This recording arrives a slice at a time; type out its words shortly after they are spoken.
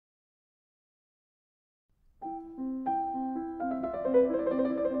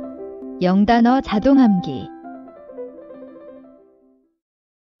영단어 자동함기.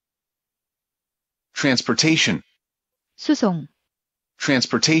 transportation, 수송,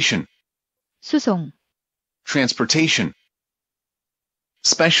 transportation, 수송. transportation.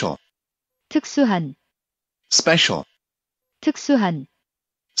 special, 특수한, special, 특수한.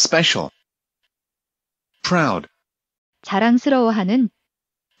 special. proud, 자랑스러워하는,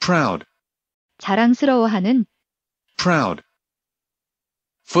 proud, 자랑스러워하는. proud.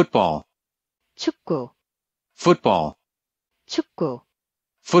 football, 축구, football, 축구.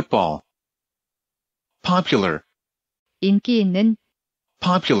 football. popular, 인기 있는,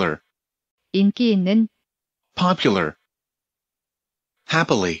 popular, 인기 있는. popular.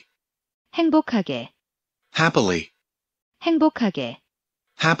 happily, 행복하게, happily, 행복하게.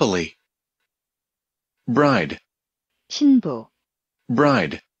 happily. bride, 신부,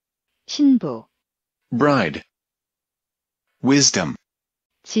 bride, 신부. bride. wisdom,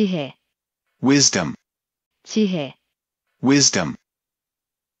 지혜, wisdom, 지혜. wisdom.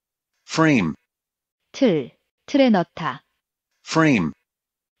 frame, 틀, 틀에 넣다. frame,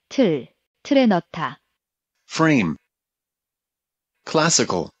 틀, 틀에 넣다. frame.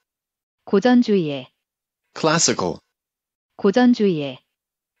 classical, 고전주의에, classical, 고전주의에.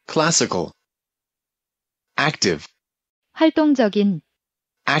 classical. active, 활동적인,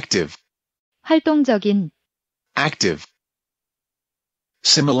 active, 활동적인. active.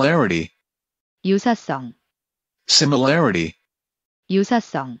 similarity, 유사성, similarity,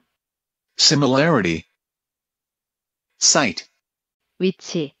 유사성. similarity. site,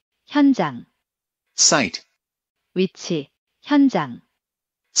 위치, 현장, site, 위치, 현장.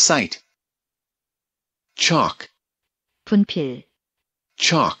 site. chalk, 분필,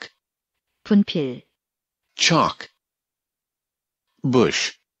 chalk, 분필. chalk.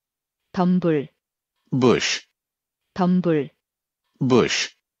 bush, 덤불, bush, 덤불.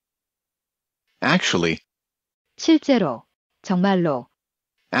 bush. actually, 실제로, 정말로,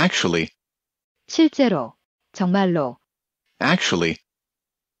 actually, 실제로, 정말로. actually.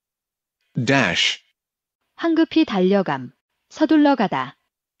 dash, 황급히 달려감, 서둘러 가다.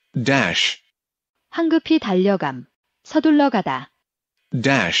 dash, 황급히 달려감, 서둘러 가다.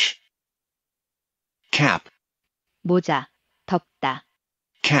 dash. cap, 모자, 덮다.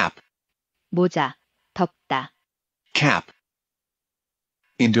 cap, 모자, 덮다. cap.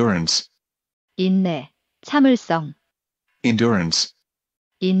 endurance, 인내, 참을성, endurance,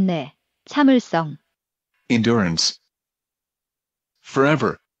 인내, 참을성. endurance.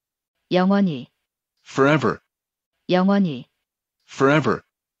 forever, 영원히, forever, 영원히. forever.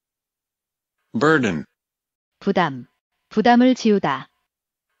 burden, 부담, 부담을 지우다.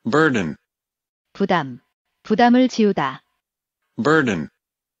 burden, 부담, 부담을 지우다. burden.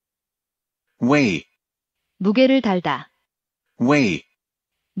 weigh, 무게를 달다. weigh,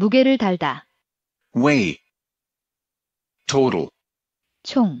 무게를 달다. weigh. total,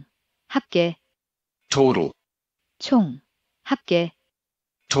 총, 합계, total, 총, 합계.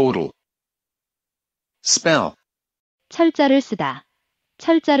 total. spell, 철자를 쓰다.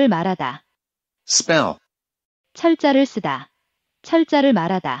 철자를 말하다. spell, 철자를 쓰다. 철자를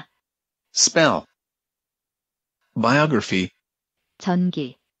말하다. spell. biography,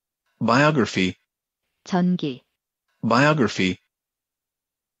 전기, biography, 전기. biography.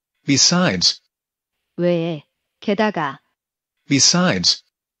 besides, 외에, 게다가, besides,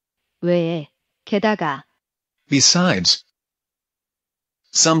 외에, 게다가. besides.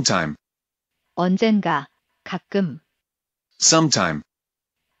 sometime, 언젠가, 가끔. sometime,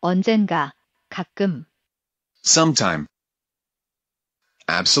 언젠가, 가끔. sometime.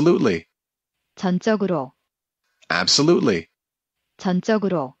 absolutely, 전적으로, absolutely,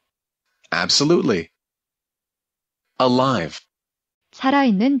 전적으로. absolutely. alive,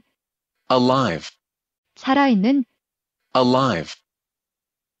 살아있는, alive, 살아있는. alive.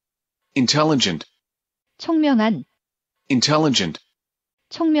 intelligent, 총명한, intelligent,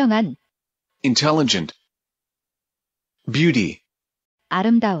 총명한. intelligent. beauty,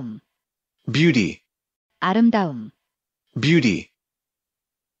 아름다움, beauty, 아름다움. beauty.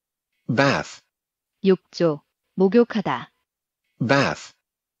 bath, 욕조, 목욕하다. bath,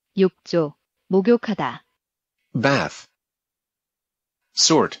 욕조, 목욕하다. bath.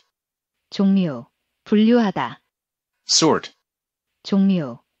 sort, 종류, 분류하다. sort,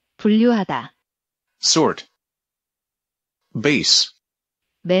 종류, 분류하다. sort. base,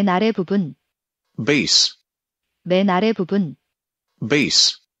 맨 아래 부분, base, 맨 아래 부분.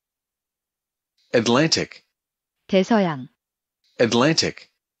 base. Atlantic, 대서양, Atlantic,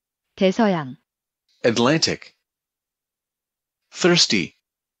 대서양. Atlantic. thirsty,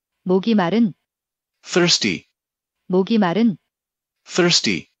 목이 마른, thirsty, 목이 마른.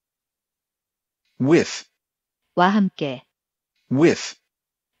 thirsty, with, 와 함께, with,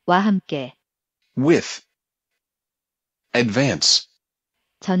 와 함께, with, advance,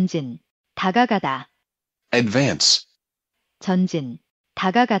 전진, 다가가다, advance, 전진,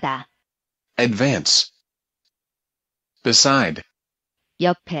 다가가다, advance, beside,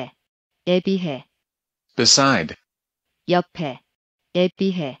 옆에, 에 비해, beside, 옆에, 에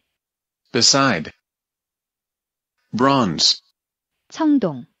비해, beside, bronze,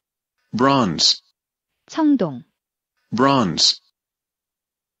 청동, bronze, 청동, bronze,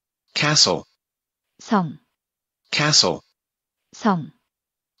 castle, 성, castle, 성,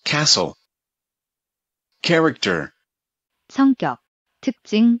 castle, character, 성격,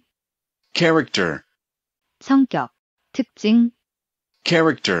 특징, character, 성격, 특징,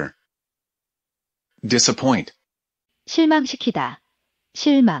 character, disappoint, 실망시키다,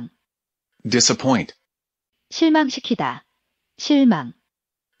 실망, disappoint, 실망시키다, 실망,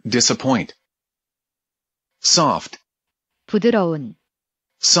 disappoint, soft, 부드러운,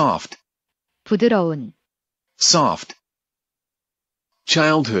 soft, 부드러운, soft,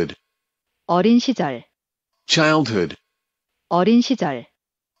 childhood, 어린 시절, childhood, 어린 시절,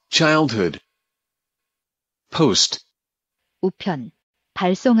 childhood, post, 우편,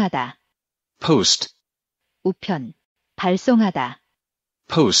 발송하다, post, 우편, 발송하다,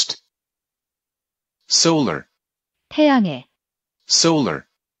 post, solar, 태양에, solar,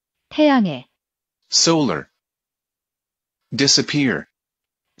 태양에, solar, disappear,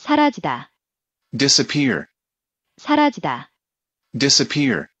 사라지다, disappear, 사라지다,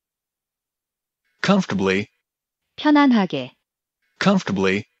 disappear, comfortably, 편안하게,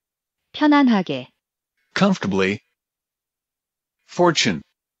 comfortably, 편안하게, comfortably, fortune,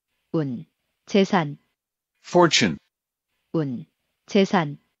 운, 재산, fortune, 운,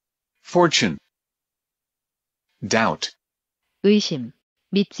 재산, fortune, doubt, 의심,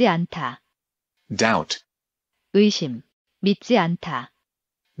 믿지 않다, doubt, 의심, 믿지 않다,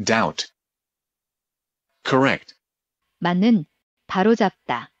 doubt, correct, 맞는,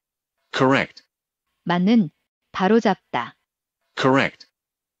 바로잡다, correct, 맞는, 바로잡다, correct,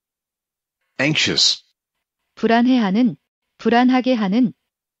 anxious, 불안해하는, 불안하게 하는,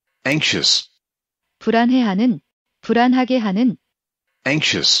 anxious, 불안해하는, 불안하게 하는,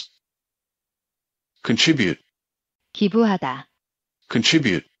 anxious, contribute, 기부하다,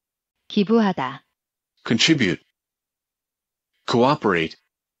 contribute, 기부하다, contribute, cooperate,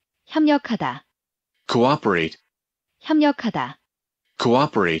 협력하다, cooperate, 협력하다,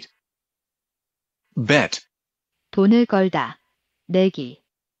 cooperate, bet, 돈을 걸다, 내기,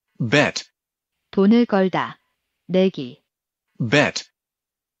 bet, 돈을 걸다, 내기, bet,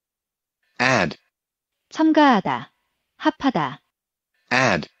 add, 첨가하다, 합하다,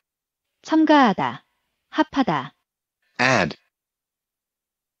 add, 첨가하다, 합하다, add,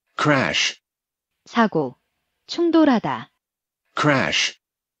 crash, 사고, 충돌하다, crash,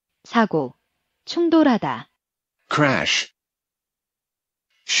 사고, 충돌하다, crash,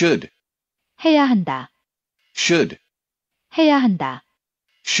 should, 해야 한다, should, 해야 한다,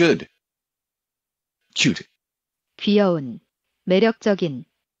 should, cute, 귀여운, 매력적인,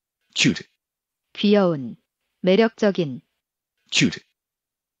 cute, 귀여운, 매력적인, cute,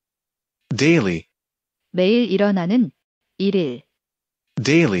 daily, 매일 일어나는, 일일,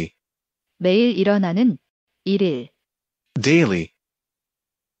 daily, 매일 일어나는, 일일, daily,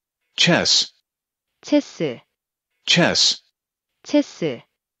 chess, 체스, chess, 체스,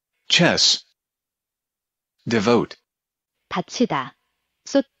 chess, devote, 바치다,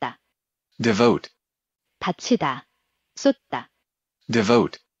 쏟다, devote, 바치다, 쏟다,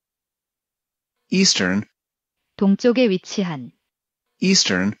 devote, eastern, 동쪽에 위치한,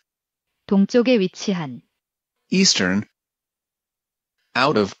 eastern, 동쪽에 위치한, eastern,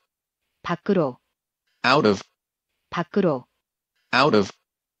 out of, 밖으로, out of, 밖으로, out of,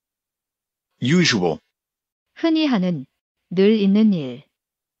 usual, 흔히 하는, 늘 있는 일,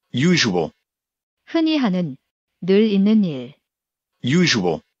 usual, 흔히 하는, 늘 있는 일,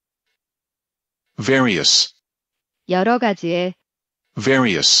 usual, various, 여러 가지의,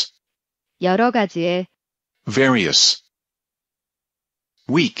 various, 여러 가지의, various,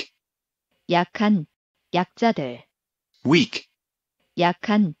 weak, 약한, 약자들, weak,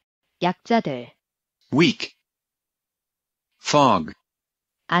 약한, 약자들, weak, fog,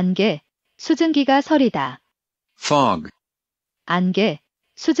 안개, 수증기가 서리다, fog, 안개,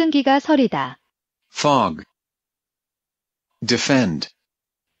 수증기가 서리다, fog, defend,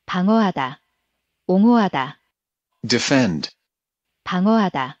 방어하다, 옹호하다, defend,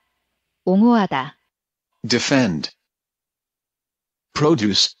 방어하다, 옹호하다, defend,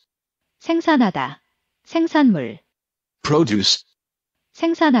 produce, 생산하다, 생산물, produce,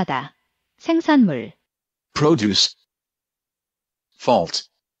 생산하다, 생산물, produce, fault,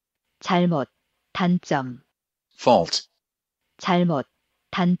 잘못, 단점, fault, 잘못,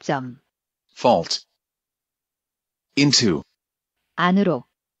 단점, fault, into, 안으로,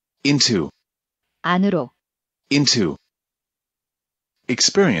 into, 안으로, into,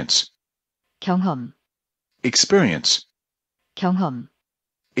 experience, 경험, experience, 경험,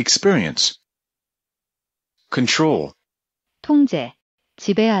 experience, control, 통제,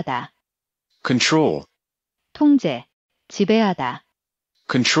 지배하다, control, 통제, 지배하다,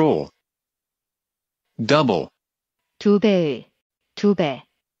 control, double, 두 배의, 두 배,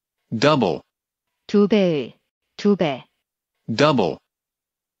 double, 두 배의, 두 배, double,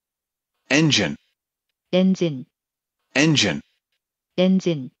 engine, 엔진, engine,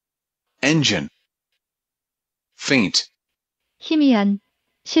 엔진, engine, faint, 희미한,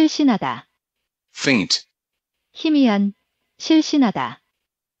 실신하다, faint, 희미한, 실신하다,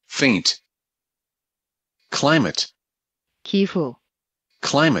 faint, climate, 기후,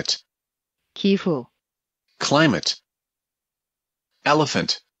 climate, 기후, climate,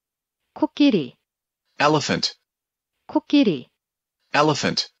 elephant, 코끼리, elephant, 코끼리,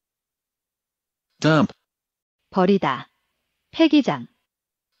 elephant, dump, 버리다, 폐기장,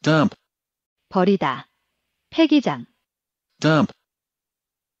 dump, 버리다, 폐기장, dump,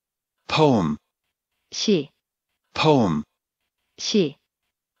 poem, 시, poem, 시,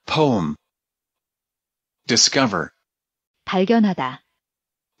 poem, discover, 발견하다,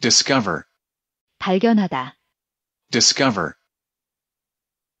 discover, 발견하다, discover,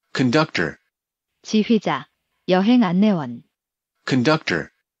 conductor, 지휘자, 여행 안내원, conductor,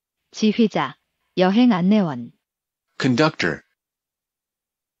 지휘자, 여행 안내원, conductor,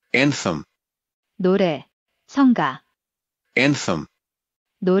 anthem, 노래, 성가, anthem,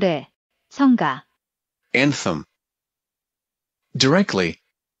 노래, 성가, anthem, directly,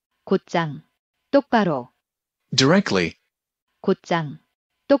 곧장, 똑바로, directly, 곧장,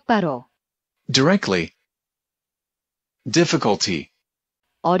 똑바로, directly, difficulty,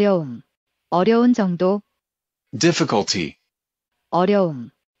 어려움, 어려운 정도, difficulty,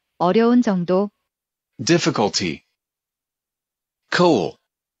 어려움, 어려운 정도, difficulty, coal,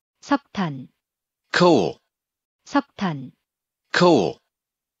 석탄, coal, 석탄, coal,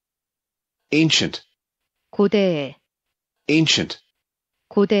 ancient, 고대의, ancient,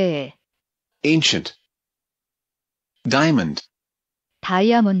 고대의, ancient, diamond,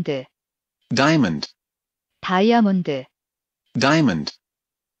 다이아몬드, diamond, 다이아몬드, diamond,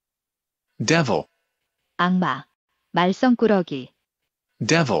 devil, 악마, 말썽꾸러기,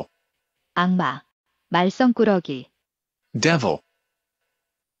 devil, 악마, 말썽꾸러기, devil,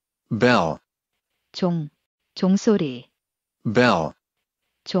 bell, 종, 종소리, bell,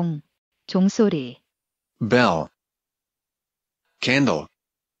 종, 종소리, bell, candle,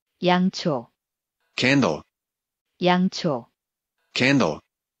 양초, candle, 양초, candle,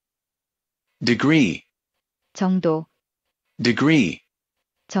 degree, 정도, degree,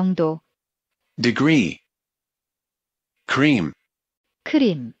 정도, degree, cream,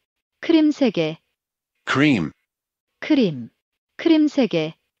 크림, 크림 세개, cream, 크림, 크림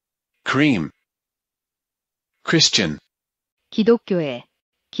세개, cream, Christian, 기독교회,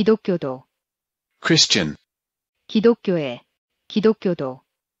 기독교도, Christian, 기독교회, 기독교도,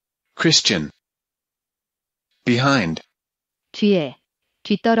 Christian, behind, 뒤에,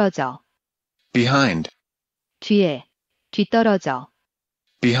 뒤떨어져, behind, 뒤에, 뒤떨어져,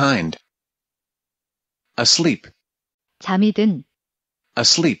 behind, asleep, 잠이 든,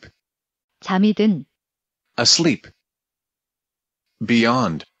 asleep, 잠이 든, asleep,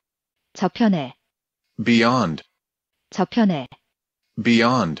 beyond, 저편에, beyond, 저편에,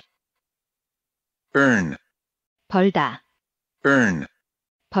 beyond, earn, 벌다, earn,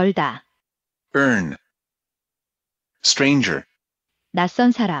 벌다, earn, stranger,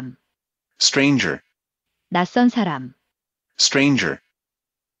 낯선 사람, stranger, 낯선 사람, stranger,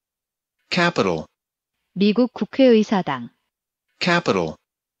 capital, 미국 국회의사당, capital,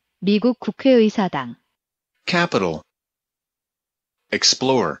 미국 국회의사당, capital,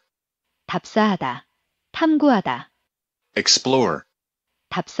 explore, 답사하다, 탐구하다, explore,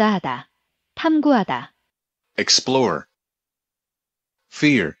 답사하다, 탐구하다, explore,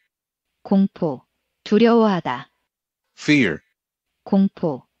 fear, 공포, 두려워하다, fear,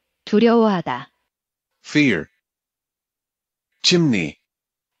 공포, 두려워하다, fear, chimney,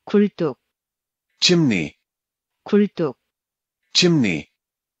 굴뚝, chimney, 굴뚝, chimney,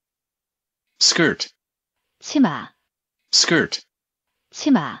 skirt, 치마, skirt,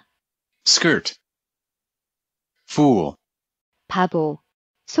 치마, skirt, fool, 바보,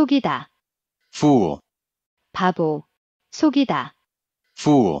 속이다, fool, 바보, 속이다,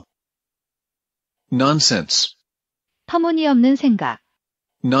 fool, nonsense, 터무니없는 생각,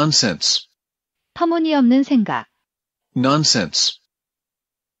 nonsense, 터무니없는 생각, nonsense,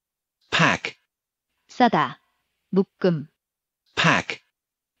 pack, 싸다, 묶음, pack,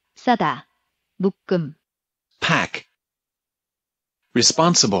 싸다, 묶음, pack,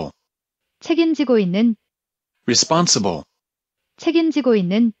 responsible, 책임지고 있는, responsible, 책임지고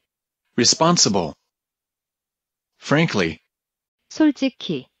있는, responsible, frankly,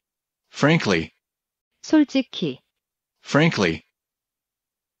 솔직히, frankly, 솔직히, frankly,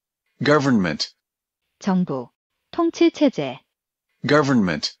 government, 정부, 통치체제,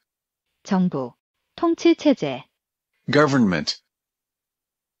 government, 정부, 통치체제, government,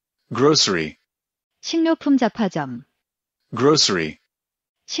 grocery, 식료품 잡화점, grocery,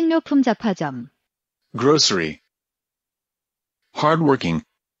 식료품 잡화점, grocery, hardworking,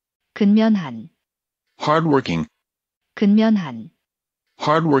 근면한, hardworking, 근면한,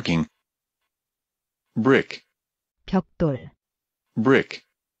 hardworking, brick, 벽돌, brick,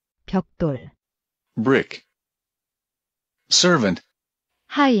 벽돌, brick, servant,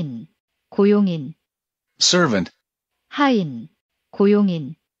 하인, 고용인, servant, 하인,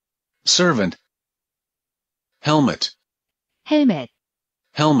 고용인, servant, helmet, 헬멧,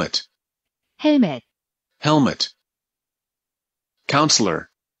 helmet, 헬멧, helmet, counselor,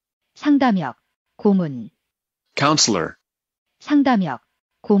 상담역, 고문, counselor, 상담역,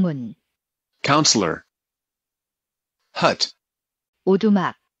 고문, counselor, hut,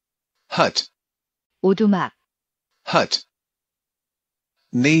 오두막, hut, 오두막, hut,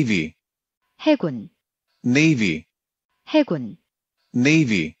 navy, 해군, navy, 해군,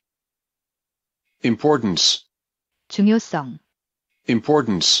 navy, importance, 중요성,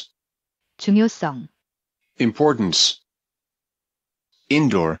 importance, 중요성, importance,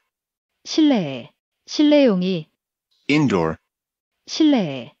 indoor, 실내에, 실내용이, indoor,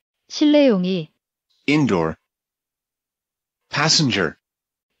 실내에, 실내용이, indoor, passenger,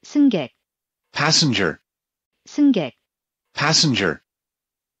 승객, passenger, 승객, passenger,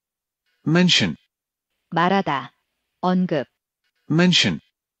 mention, 말하다, 언급, mention,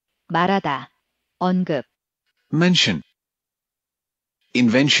 말하다, 언급, mention,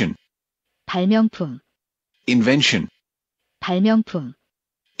 invention, 발명품, invention, 발명품,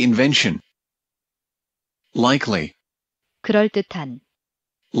 invention, likely, 그럴듯한,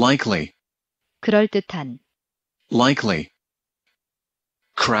 likely, 그럴듯한, likely,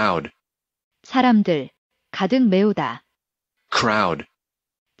 crowd, 사람들, 가득 메우다, crowd,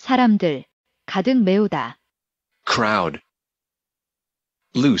 사람들, 가득 메우다, crowd,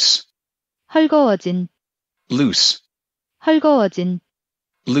 loose, 헐거워진, loose, 헐거워진,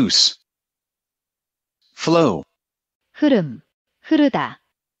 loose, flow, 흐름, 흐르다,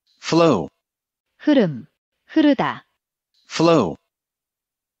 flow, 흐름, 흐르다, flow,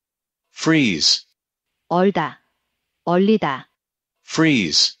 freeze, 얼다, 얼리다,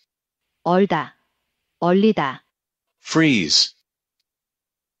 freeze, 얼다, 얼리다, freeze,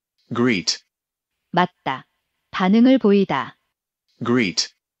 greet, 맞다, 반응을 보이다,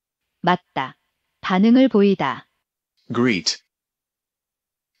 greet, 맞다, 반응을 보이다, greet,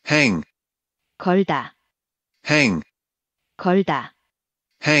 hang, 걸다, hang, 걸다,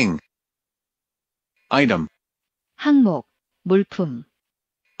 hang, item, 항목, 물품,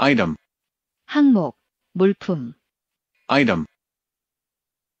 item, 항목, 물품, item,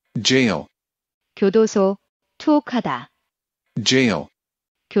 jail, 교도소, 투옥하다, jail,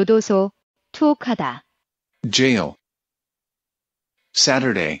 교도소, 투옥하다, jail,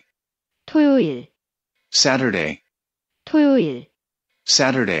 Saturday, 토요일, Saturday, 토요일,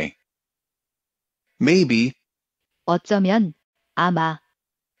 Saturday, maybe, 어쩌면, 아마,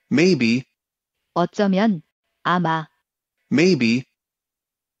 maybe, 어쩌면, 아마, maybe,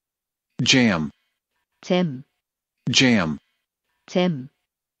 jam, 잼, jam, 잼,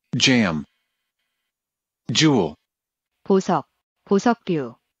 jam, jewel, 보석,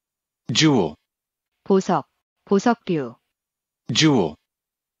 보석류, jewel, 보석, 보석류, jewel,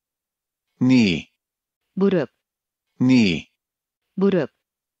 knee, 무릎, knee, 무릎,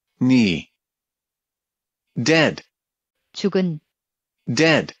 knee, dead, 죽은,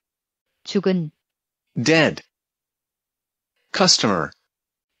 dead, 죽은, dead, customer,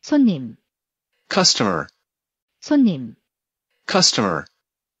 손님, customer, 손님, customer,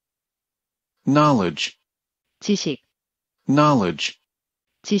 knowledge, 지식, knowledge,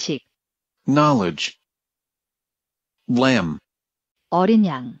 지식, knowledge, lamb, 어린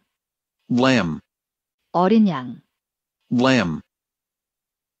양, lamb, 어린 양, lamb,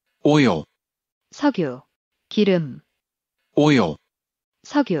 oil, 석유, 기름, oil,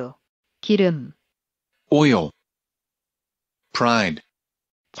 석유, 기름, oil, pride,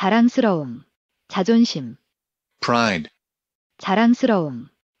 자랑스러움, 자존심, pride, 자랑스러움,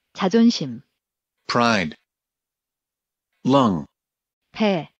 자존심, pride. Lung,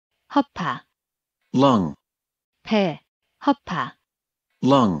 폐, 허파, lung, 폐, 허파,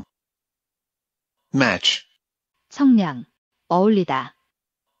 lung. Match, 성량, 어울리다,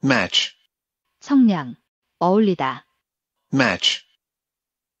 match, 성량, 어울리다, match.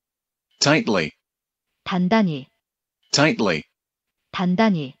 Tightly, 단단히, tightly,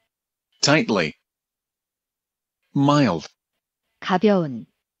 단단히, tightly. Mild, 가벼운,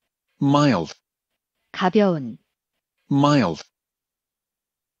 mild, 가벼운, mild.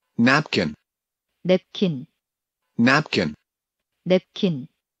 Napkin, 냅킨, napkin, 냅킨,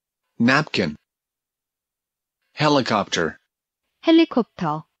 napkin. Helicopter,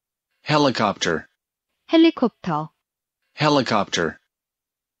 헬리콥터, helicopter, 헬리콥터, helicopter.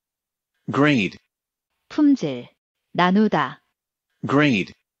 Grade, 품질, 나누다,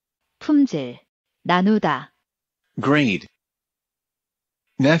 grade, 품질, 나누다, grade.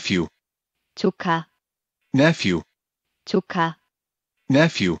 Nephew, 조카, nephew, 조카,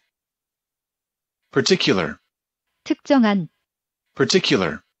 nephew. Particular, 특정한,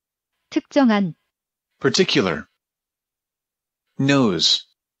 particular, 특정한, particular. Nose,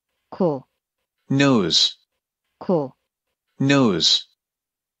 코, nose, 코, nose.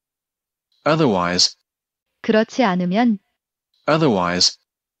 Otherwise, 그렇지 않으면, otherwise,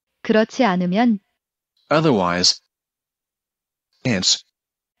 그렇지 않으면, otherwise. Ants,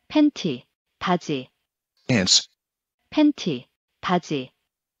 팬티, 바지, ants, 팬티, 바지,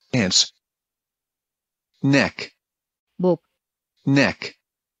 ants. Neck, 목, neck,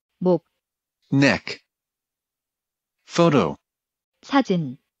 목, neck. Photo,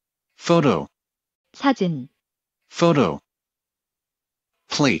 사진, photo, 사진, photo.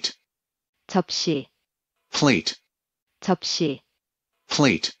 Plate, 접시, plate, 접시,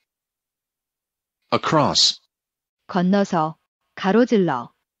 plate. Across, 건너서,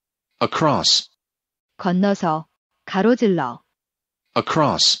 가로질러, across, 건너서, 가로질러,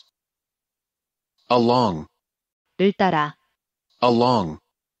 across. Along, 를 따라, along,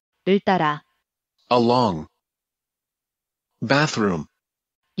 를 따라, along. Bathroom,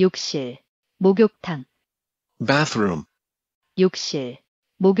 욕실, 목욕탕, bathroom, 욕실,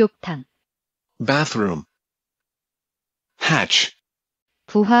 목욕탕, bathroom. Hatch,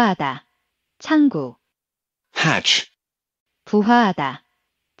 부화하다, 창구, hatch, 부화하다,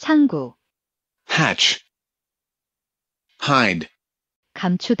 창구, hatch. Hide,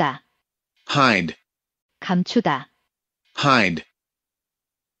 감추다, hide, 감추다, hide.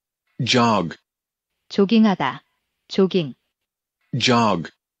 Jog, 조깅하다, 조깅, jog,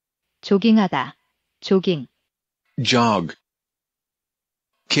 조깅하다, 조깅, jog.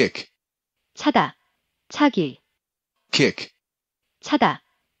 Kick, 차다, 차기, kick, 차다,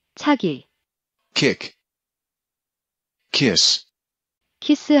 차기, kick. Kiss,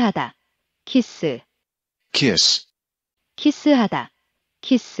 키스하다, 키스, kiss, 키스하다,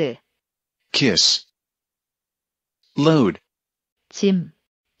 키스, kiss. Load, 짐,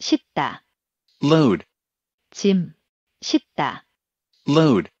 싣다, load, 짐, 싣다,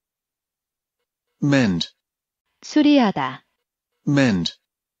 load. Mend, 수리하다, mend,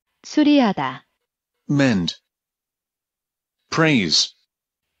 수리하다, mend. Praise,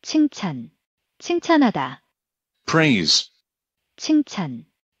 칭찬, 칭찬하다, praise, 칭찬,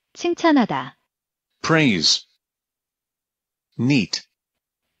 칭찬하다, praise. Neat,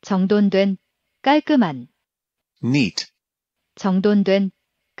 정돈된, 깔끔한, neat, 정돈된,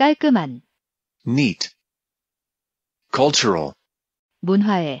 깔끔한, neat. Cultural,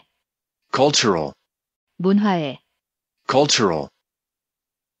 문화의, cultural, 문화의, cultural.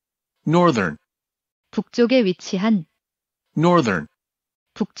 Northern, 북쪽에 위치한, northern,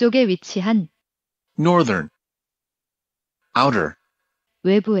 북쪽에 위치한, northern. Outer,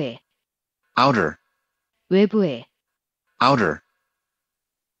 외부의, outer, 외부의, outer.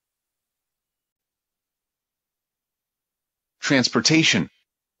 Transportation,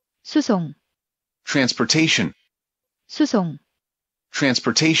 수송, transportation, 수송,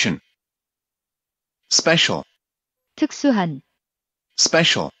 transportation. Special, 특수한,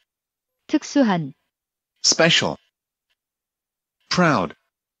 special, 특수한, special. Proud,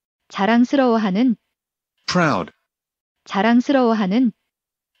 자랑스러워하는, proud, 자랑스러워하는,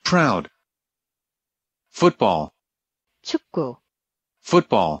 proud. Football, 축구,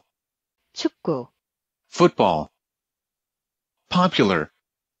 football, 축구, football. Popular,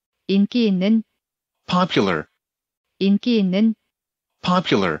 인기 있는, popular, 인기 있는,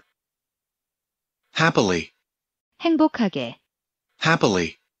 popular. Happily, 행복하게,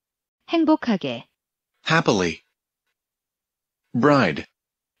 happily, 행복하게, happily. Bride,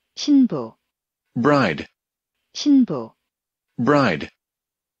 신부, bride, 신부, bride.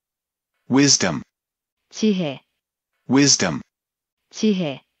 Wisdom, 지혜, wisdom,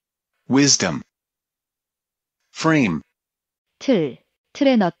 지혜, wisdom. Frame, 틀,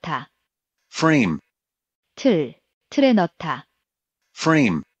 틀에 넣다, frame, 틀, 틀에 넣다,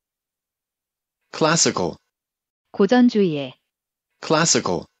 frame. Classical, 고전주의에,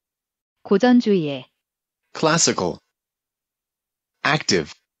 classical, 고전주의에, classical.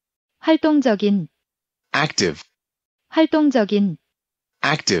 Active, 활동적인, active, 활동적인,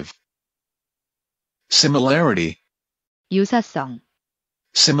 active. Similarity, 유사성,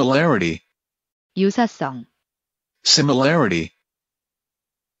 similarity, 유사성, similarity.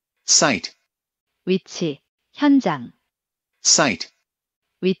 Site, 위치, 현장, site,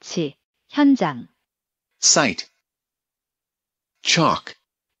 위치, 현장, site. Chalk,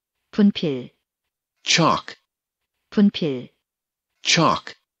 분필, chalk, 분필,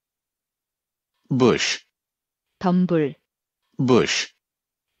 chalk. Bush, 덤불, bush,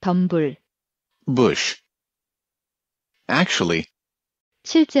 덤불, bush. Actually,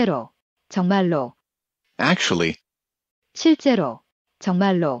 실제로, 정말로, actually, 실제로,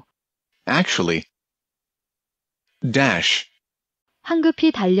 정말로, actually. Dash,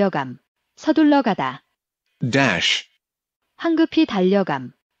 황급히 달려감, 서둘러 가다, dash, 황급히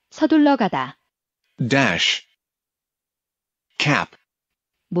달려감, 서둘러 가다, dash. Cap,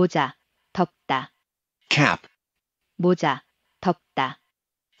 모자, 덮다, cap, 모자, 덮다,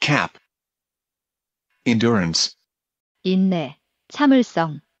 cap. Endurance, 인내,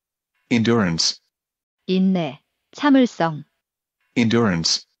 참을성, endurance, 인내, 참을성,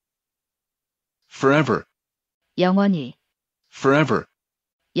 endurance. Forever, 영원히, forever,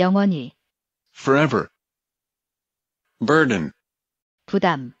 영원히, forever. Burden,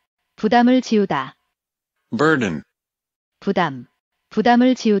 부담, 부담을 지우다, burden, 부담,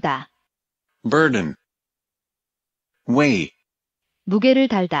 부담을 지우다, burden. Weigh, 무게를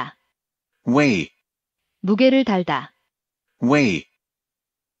달다, weigh, 무게를 달다, weigh.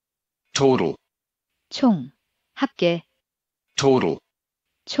 Total, 총, 합계, total,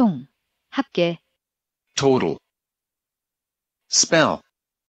 총, 합계, total. Spell,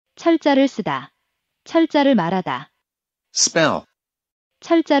 철자를 쓰다, 철자를 말하다, spell,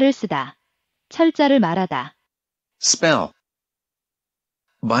 철자를 쓰다, 철자를 말하다, spell.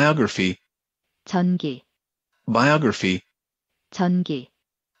 Biography, 전기, biography, 전기,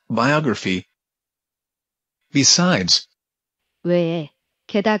 biography. Besides, 외에,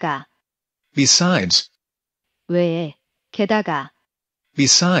 게다가, besides, 외에, 게다가,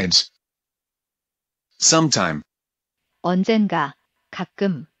 besides. Sometime, 언젠가,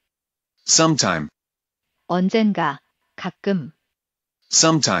 가끔, sometime, 언젠가, 가끔,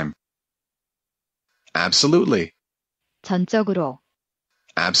 sometime. Absolutely, 전적으로,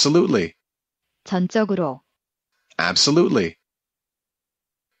 absolutely, 전적으로, absolutely.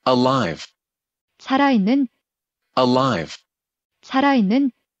 Alive, 살아있는, alive,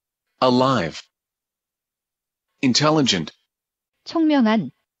 살아있는, alive. Intelligent,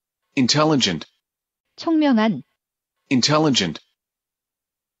 총명한, intelligent, 총명한, intelligent.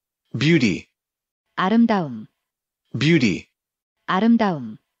 Beauty, 아름다움, beauty,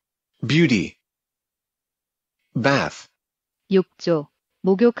 아름다움, beauty. Bath, 욕조,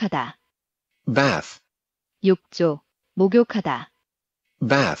 목욕하다, bath, 욕조, 목욕하다,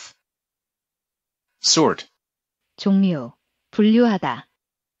 bath. Sort, 종류, 분류하다,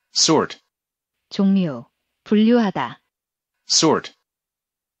 sort, 종류, 분류하다, sort.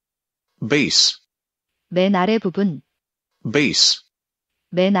 Base, 맨 아래 부분, base,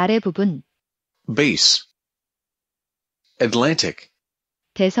 맨 아래 부분, base. Atlantic,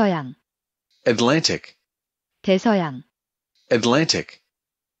 대서양, Atlantic, 대서양, Atlantic.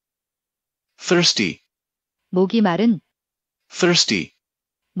 Thirsty, 목이 마른, thirsty,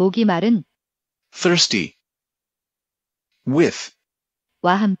 목이 마른, thirsty. With,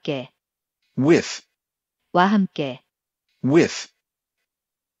 와 함께, with, 와 함께, with.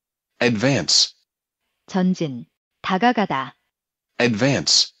 Advance, 전진, 다가가다,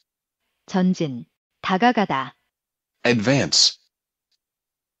 advance, 전진, 다가가다, advance.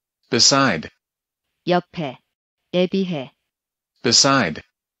 Beside, 옆에, 에 비해, beside,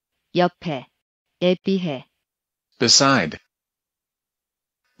 옆에, 에 비해, beside.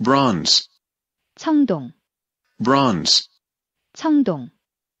 Bronze, 청동, bronze, 청동,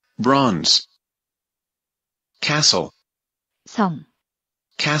 bronze. Castle, 성,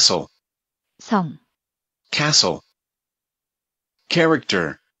 castle, 성, castle.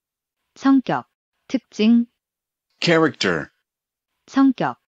 Character, 성격, 특징, character,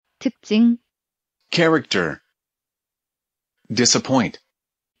 성격, 특징, character. Disappoint,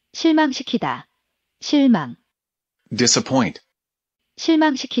 실망시키다, 실망, disappoint,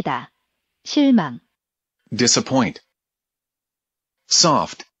 실망시키다, 실망, disappoint.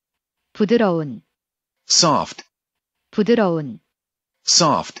 Soft, 부드러운, soft, 부드러운,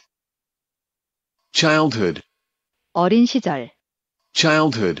 soft. Childhood, 어린 시절,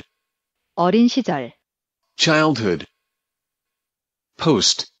 childhood, 어린 시절, childhood.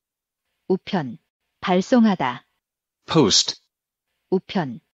 Post, 우편, 발송하다, post,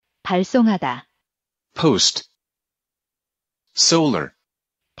 우편, 발송하다, post. Solar,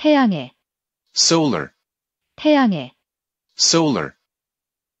 태양의, solar, 태양의, solar.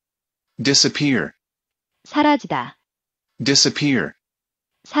 Disappear, 사라지다, disappear,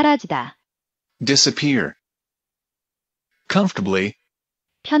 사라지다, disappear. Comfortably,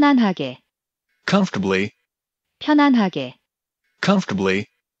 편안하게, comfortably, 편안하게, comfortably.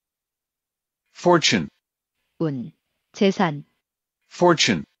 Fortune, 운, 재산,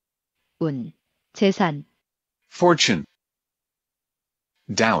 fortune, 운, 재산, fortune.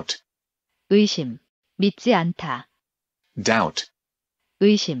 Doubt, 의심, 믿지 않다, doubt,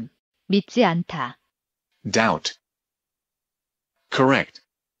 의심, 믿지 않다, doubt. Correct,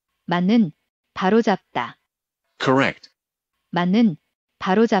 맞는, 바로잡다, correct, 맞는,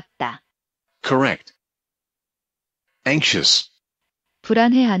 바로잡다, correct. Anxious,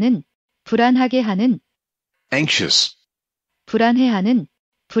 불안해하는, 불안하게 하는, anxious, 불안해하는,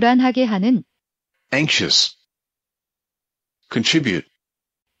 불안하게 하는, anxious. Contribute,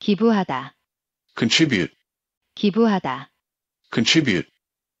 기부하다, contribute, 기부하다, contribute.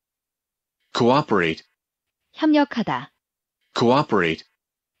 Cooperate, 협력하다, cooperate,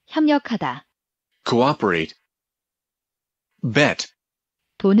 협력하다, cooperate. Bet,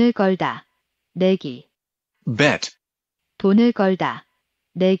 돈을 걸다, 내기, bet, 돈을 걸다,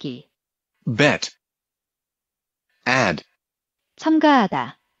 내기, bet. Add,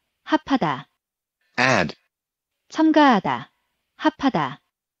 첨가하다, 합하다, add, 첨가하다, 합하다,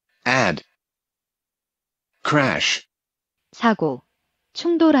 add. Crash, 사고,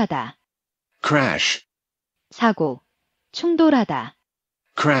 충돌하다, crash, 사고, 충돌하다,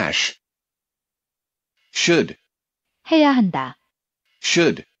 crash. Should, 해야 한다,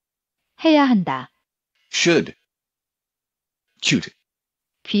 should, 해야 한다, should. Cute,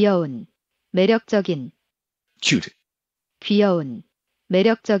 귀여운, 매력적인, cute, 귀여운,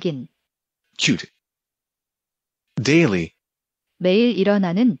 매력적인, cute. Daily, 매일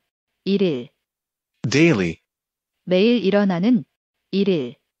일어나는, 일일, daily, 매일 일어나는,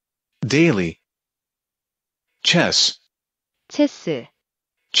 일일, daily. Chess, 체스,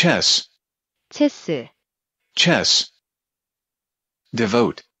 chess, 체스, chess.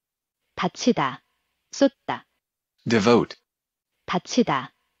 Devote, 바치다, 쏟다, devote,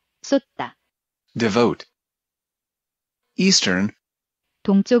 바치다, 쏟다, devote. Eastern,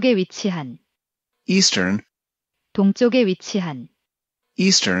 동쪽에 위치한, eastern, 동쪽에 위치한,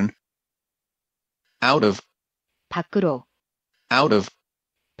 eastern. Out of, 밖으로, out of,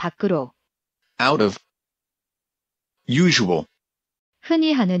 밖으로, out of. Usual,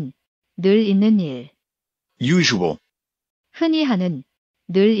 흔히 하는, 늘 있는 일, usual, 흔히 하는,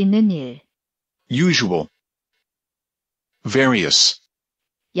 늘 있는 일, usual. Various,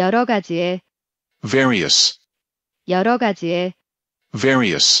 여러 가지의, various, 여러 가지의,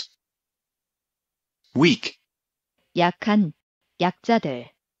 various. Weak, 약한,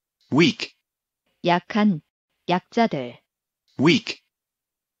 약자들, weak, 약한, 약자들, weak.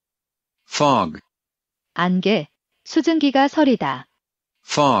 Fog, 안개, 수증기가 서리다,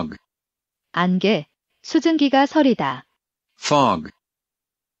 fog, 안개, 수증기가 서리다, fog.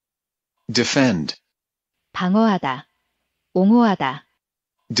 Defend, 방어하다, 옹호하다,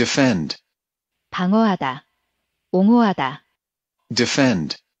 defend, 방어하다, 옹호하다,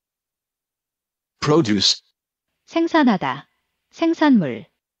 defend. Produce, 생산하다, 생산물,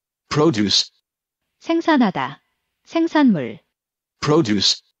 produce, 생산하다, 생산물,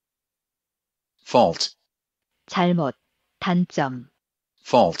 produce. Fault, 잘못, 단점,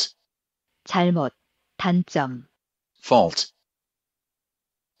 fault, 잘못, 단점, fault.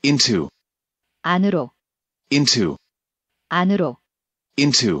 Into, 안으로, into, 안으로,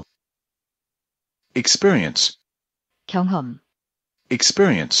 into. Experience, 경험,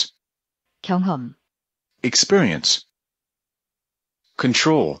 experience, 경험, experience.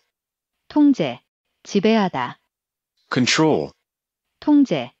 Control, 통제, 지배하다, control,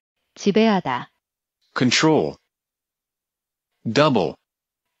 통제, 지배하다, control. Double,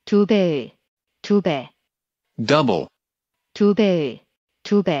 두 배의, 두 배, double, 두 배의,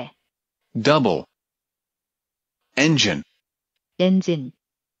 두 배, double. Engine, 엔진,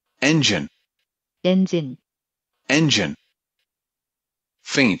 engine, 엔진, engine.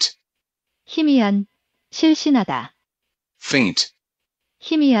 faint, 희미한, 실신하다. faint,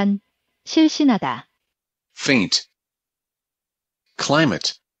 희미한, 실신하다. faint.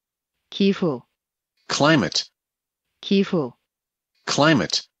 Climate, 기후, climate, 기후.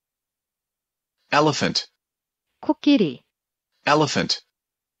 climate. Elephant, 코끼리, elephant,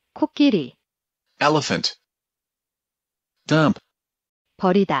 코끼리. elephant. Dump,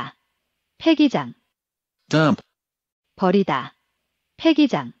 버리다. 폐기장, dump, 버리다.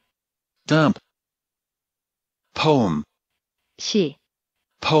 폐기장. dump. Poem, 시,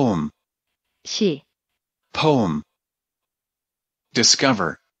 poem, 시. poem.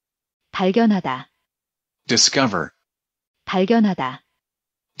 Discover, 발견하다. discover, 발견하다.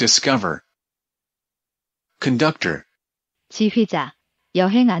 discover. Conductor, 지휘자,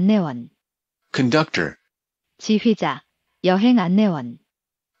 여행 안내원. conductor, 지휘자, 여행 안내원.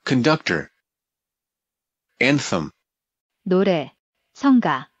 conductor. Anthem, 노래,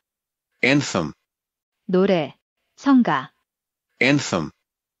 성가. anthem, 노래, 성가. anthem.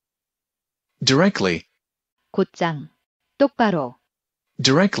 Directly, 곧장, 똑바로.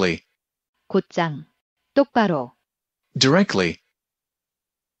 directly, 곧장, 똑바로. directly.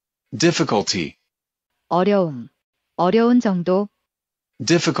 Difficulty, 어려움, 어려운 정도.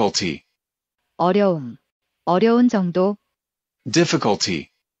 difficulty, 어려움, 어려운 정도.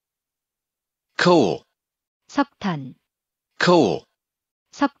 difficulty. Coal, 석탄, coal,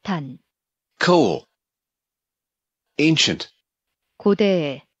 석탄. coal. Ancient,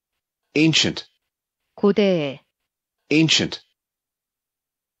 고대의, ancient, 고대의. ancient.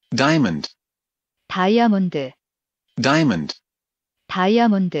 Diamond, 다이아몬드, diamond,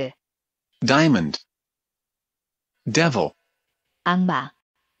 다이아몬드. diamond. Devil, 악마,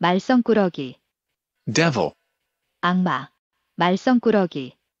 말썽꾸러기. devil, 악마,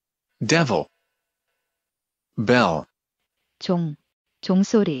 말썽꾸러기. devil. Bell, 종,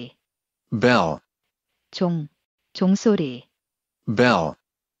 종소리. bell, 종, 종소리. bell.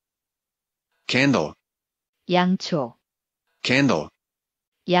 Candle, 양초, candle,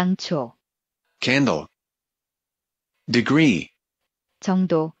 양초. candle. Degree,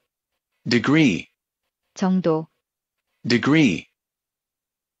 정도, degree, 정도. degree.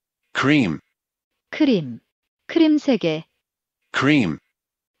 Cream, 크림, 크림 3개. cream,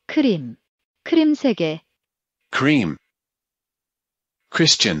 크림, 크림 3개. cream.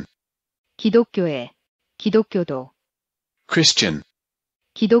 Christian, 기독교회, 기독교도. Christian,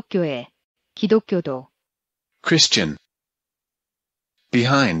 기독교회, 기독교도. Christian.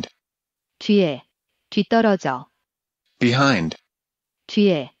 Behind, 뒤에, 뒤떨어져. behind,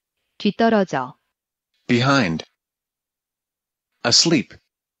 뒤에, 뒤떨어져. behind. Asleep,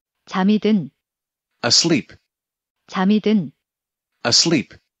 잠이 든, asleep, 잠이 든.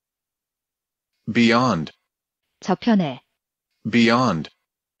 asleep. Beyond, 저편에, beyond,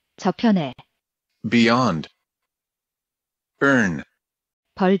 저편에. beyond. Earn,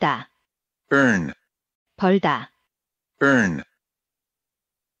 벌다, earn, 벌다. earn.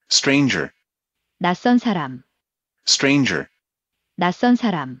 Stranger, 낯선 사람, stranger, 낯선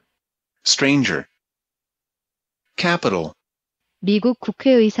사람. stranger. Capital, 미국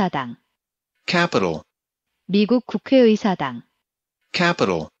국회의사당, capital, 미국 국회의사당.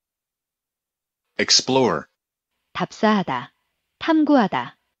 capital. Explore, 답사하다,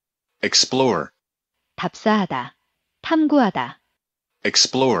 탐구하다. explore, 답사하다, 탐구하다.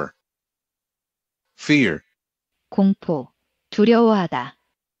 explore. Fear, 공포, 두려워하다.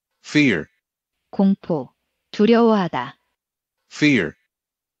 fear, 공포, 두려워하다. fear.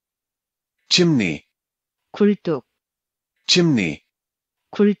 Chimney, 굴뚝, chimney,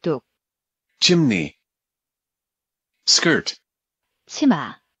 굴뚝. chimney. Skirt,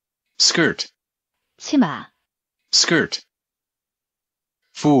 치마, skirt, 치마. skirt.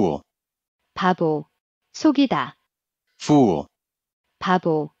 Fool, 바보, 속이다. fool,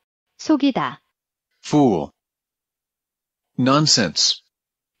 바보, 속이다. fool. Nonsense,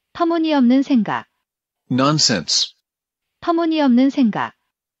 터무니없는 생각, nonsense, 터무니없는 생각.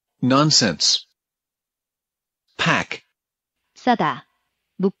 nonsense. Pack, 싸다,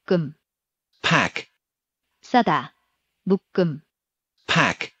 묶음, pack, 싸다, 묶음.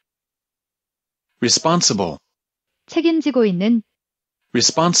 pack. Responsible, 책임지고 있는,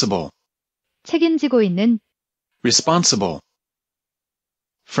 responsible, 책임지고 있는. responsible.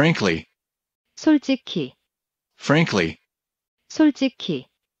 Frankly, 솔직히, frankly, 솔직히.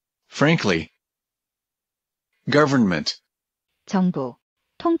 frankly. Government, 정부,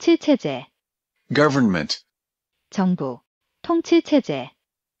 통치체제. government, 정부, 통치체제.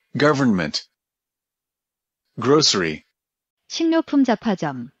 government. Grocery, 식료품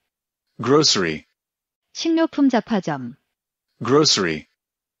잡화점, grocery, 식료품 잡화점. grocery.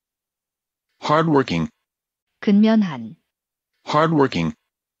 hardworking, 근면한, hardworking,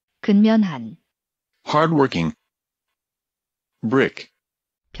 근면한, hardworking. Brick,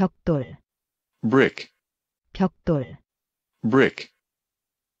 벽돌, brick, 벽돌, brick.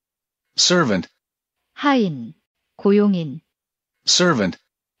 Servant, 하인, 고용인, servant,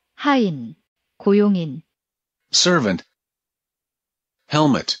 하인, 고용인, servant.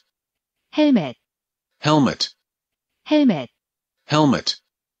 Helmet, 헬멧, helmet, 헬멧, helmet.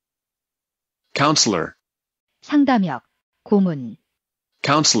 Counselor, 상담역, 고문,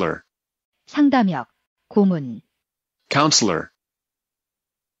 counselor, 상담역, 고문, counselor.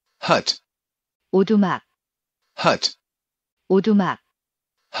 Hut, 오두막, hut, 오두막,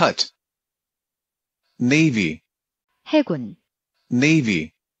 hut. Navy, 해군,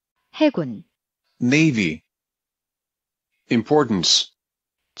 navy, 해군, navy. Importance,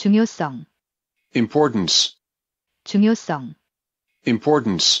 중요성, importance, 중요성,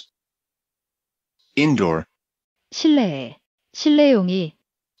 importance. Indoor, 실내에, 실내용이,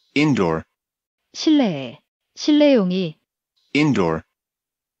 indoor, 실내에, 실내용이, indoor.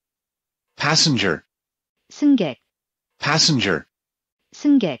 Passenger, 승객, passenger,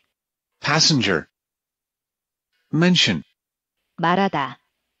 승객, passenger. Mention, 말하다,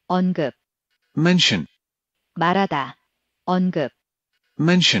 언급, mention, 말하다, 언급,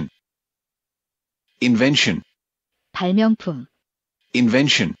 mention. Invention, 발명품,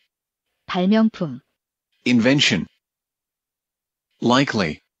 invention, 발명품, invention.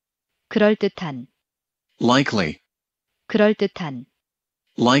 Likely, 그럴듯한, likely, 그럴듯한,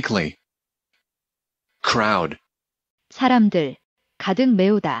 likely. Crowd, 사람들, 가득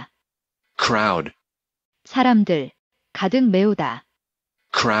메우다, crowd, 사람들, 가득 메우다,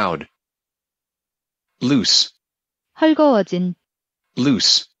 crowd. Loose, 헐거워진,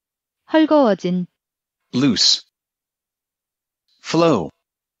 loose, 헐거워진, loose. Flow,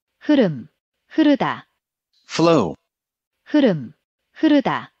 흐름, 흐르다, flow, 흐름,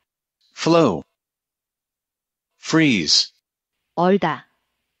 흐르다, flow. Freeze, 얼다,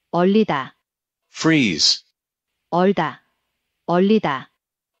 얼리다, freeze, 얼다, 얼리다,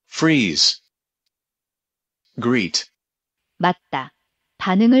 freeze. Greet, 맞다,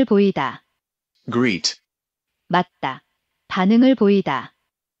 반응을 보이다, greet, 맞다, 반응을 보이다,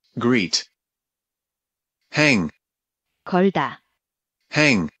 greet. Hang, 걸다,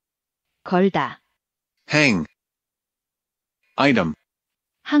 hang, 걸다, hang. Item,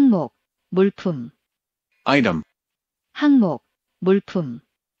 항목, 물품, item, 항목, 물품,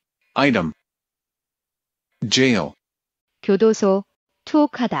 item. Jail, 교도소,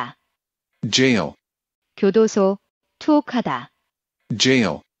 투옥하다, jail, 교도소, 투옥하다,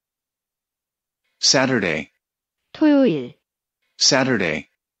 jail. Saturday, 토요일, Saturday,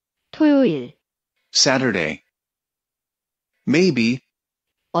 토요일, Saturday. Maybe,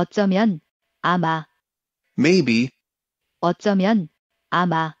 어쩌면, 아마, maybe, 어쩌면,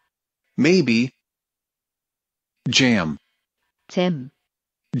 아마, maybe. Jam, 잼,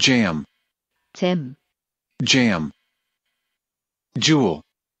 jam, 잼, jam. Jewel,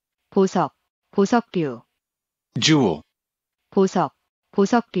 보석, 보석류, jewel, 보석,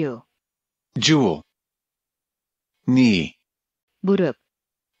 보석류, jewel. Knee, 무릎,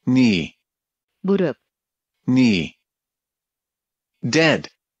 knee, 무릎, knee. Dead,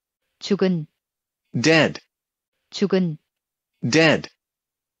 죽은, dead, 죽은, dead.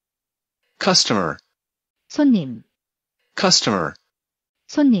 Customer, 손님, customer,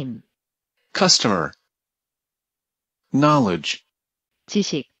 손님, customer. Knowledge,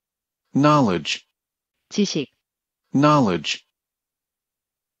 지식, knowledge, 지식, knowledge.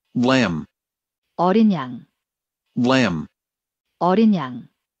 Lamb, 어린 양, lamb, 어린 양,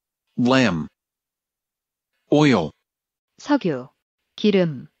 lamb. Oil, 석유,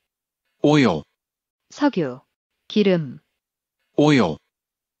 기름, oil, 석유, 기름, oil.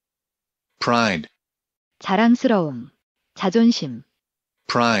 Pride, 자랑스러움, 자존심,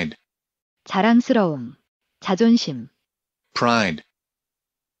 pride, 자랑스러움, 자존심, pride.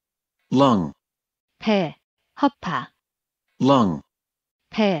 Lung, 폐, 허파, lung,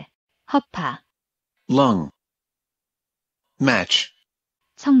 폐, 허파, lung. Match,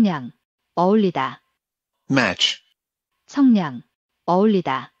 성냥, 어울리다, match, 성냥,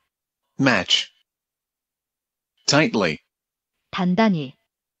 어울리다, match. Tightly, 단단히,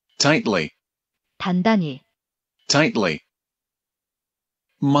 tightly, 단단히, tightly.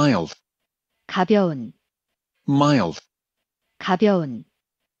 Mild, 가벼운, mild, 가벼운,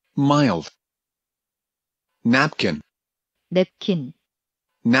 mild. Napkin, 냅킨,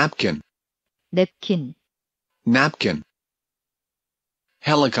 napkin, 냅킨, napkin.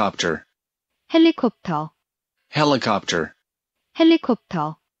 Helicopter, 헬리콥터, helicopter,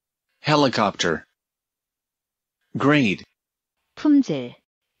 헬리콥터, helicopter, grade, 품질,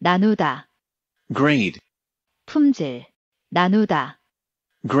 나누다, grade, 품질, 나누다,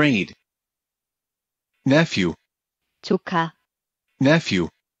 grade, nephew, 조카, nephew,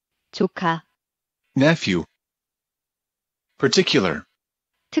 조카, nephew, particular,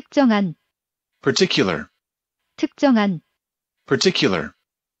 특정한, particular, 특정한, particular,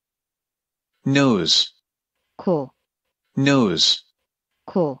 nose, 코, nose,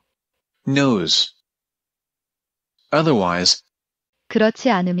 코, nose, otherwise, 그렇지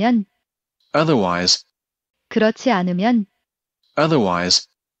않으면, otherwise, 그렇지 않으면, otherwise,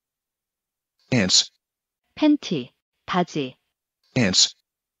 ants, 팬티, 바지, ants,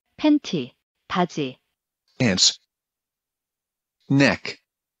 팬티, 바지, ants, neck,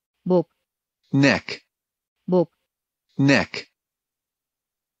 목, neck, 목, neck,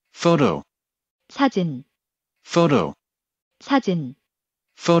 photo, 사진, photo, 사진,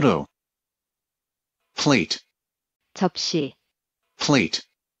 photo, plate, 접시, plate,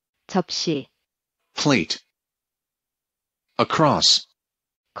 접시, plate, across,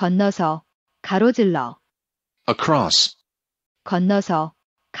 건너서, 가로질러, across, 건너서,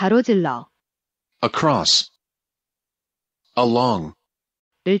 가로질러, across, along,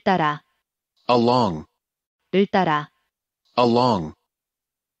 를 따라, along, 를 따라, along,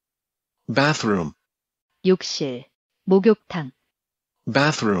 bathroom, 욕실, 목욕탕,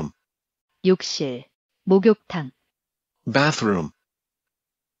 bathroom, 욕실, 목욕탕, bathroom,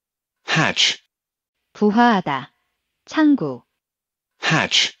 hatch, 부화하다, 창구,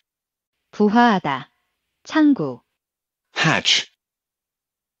 hatch, 부화하다, 창구, hatch,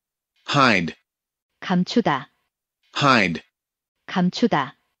 hide, 감추다, hide,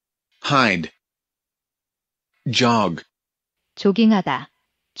 감추다, hide, jog, 조깅하다,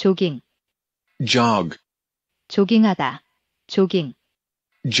 조깅, jog, 조깅하다, 조깅,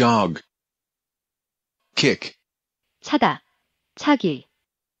 jog, kick, 차다, 차기,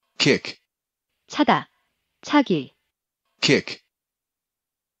 kick, 차다, 차기, kick,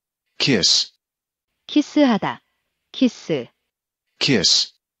 kiss, 키스하다, 키스,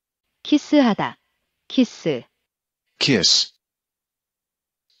 kiss, 키스하다, 키스, kiss,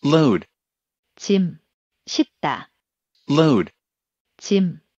 load, 짐, 싣다, load,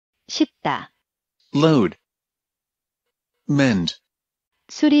 짐, 싣다, load, mend,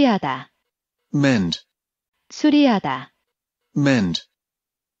 수리하다, mend, 수리하다, mend,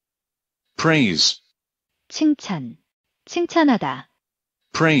 praise, 칭찬, 칭찬하다,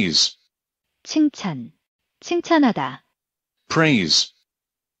 praise, 칭찬, 칭찬하다, praise,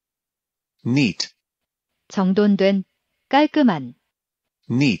 neat, 정돈된, 깔끔한,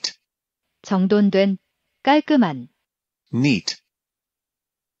 neat, 정돈된, 깔끔한, neat,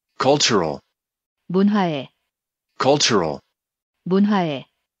 cultural, 문화에, cultural, 문화에,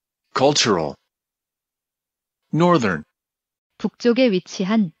 cultural, northern, 북쪽에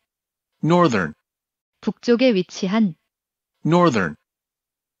위치한, northern, 북쪽에 위치한, northern,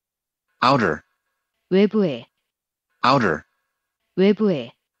 outer, 외부에, outer,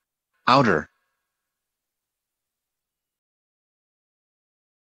 외부에, outer,